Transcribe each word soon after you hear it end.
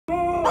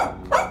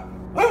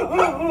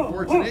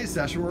For today's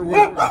session, we're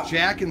with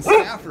Jack and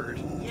Stafford.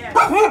 Yes.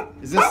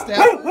 Is this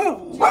Stafford?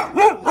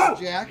 This is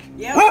Jack?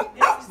 Yep.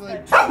 So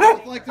they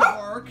both like to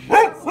bark.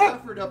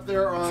 Stafford up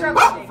there on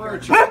the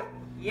furniture.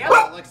 Yep.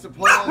 Likes to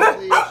pull on the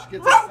leash,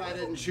 gets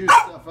excited, and shoots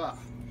stuff up.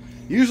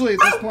 Usually at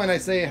this point I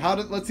say,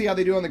 let's see how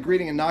they do on the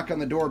greeting and knock on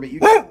the door, but you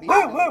can't beat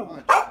them with a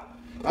punch.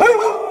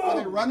 Are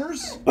they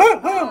runners?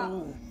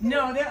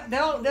 No,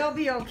 they'll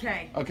be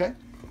okay. Okay.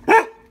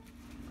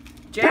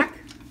 Jack,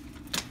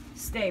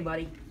 stay,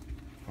 buddy.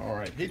 All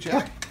right. Hey,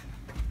 Jack.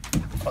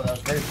 Oh, that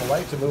was very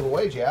polite to move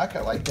away, Jack.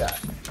 I like that.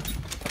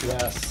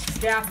 Yes.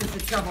 Staff is the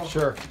trouble.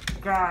 Sure.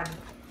 God.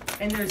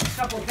 And there's a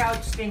couple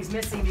couch things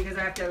missing because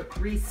I have to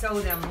re-sew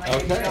them like I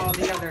did all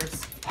the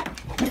others.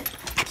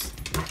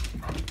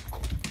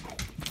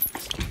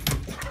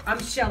 I'm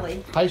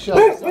Shelly. Hi,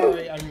 Shelly.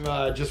 Sorry,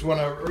 I'm just want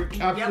to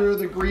recapture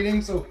the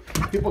greeting so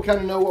people kind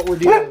of know what we're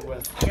dealing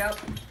with. Yep.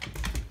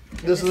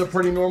 This is a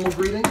pretty normal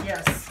greeting?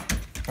 Yes.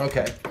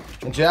 Okay.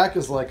 And Jack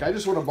is like, I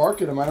just want to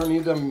bark at them. I don't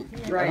need them.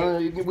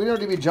 Right. We don't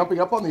need to be jumping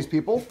up on these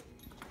people.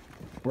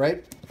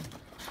 Right?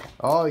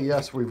 Oh,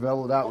 yes. We've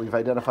mellowed out. We've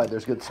identified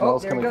there's good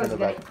smells coming from the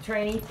back. Try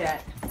and eat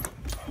that.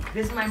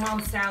 This is my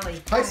mom, Sally.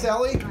 Hi,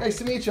 Sally. Nice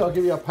to meet you. I'll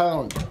give you a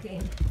pound.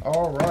 Okay.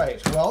 All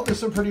right. Well, this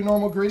is a pretty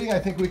normal greeting. I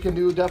think we can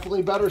do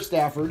definitely better,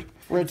 Stafford.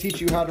 We're going to teach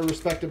you how to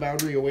respect a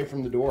boundary away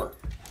from the door.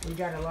 We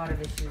got a lot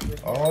of issues with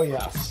that. Oh,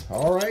 yes.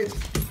 All right.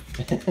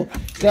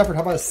 Stafford,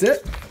 how about a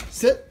sit?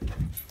 Sit.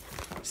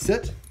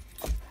 Sit.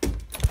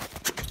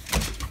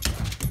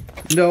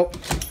 Nope.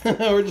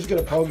 We're just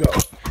going to pogo.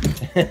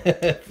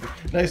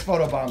 Nice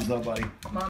photo bombs, though, buddy.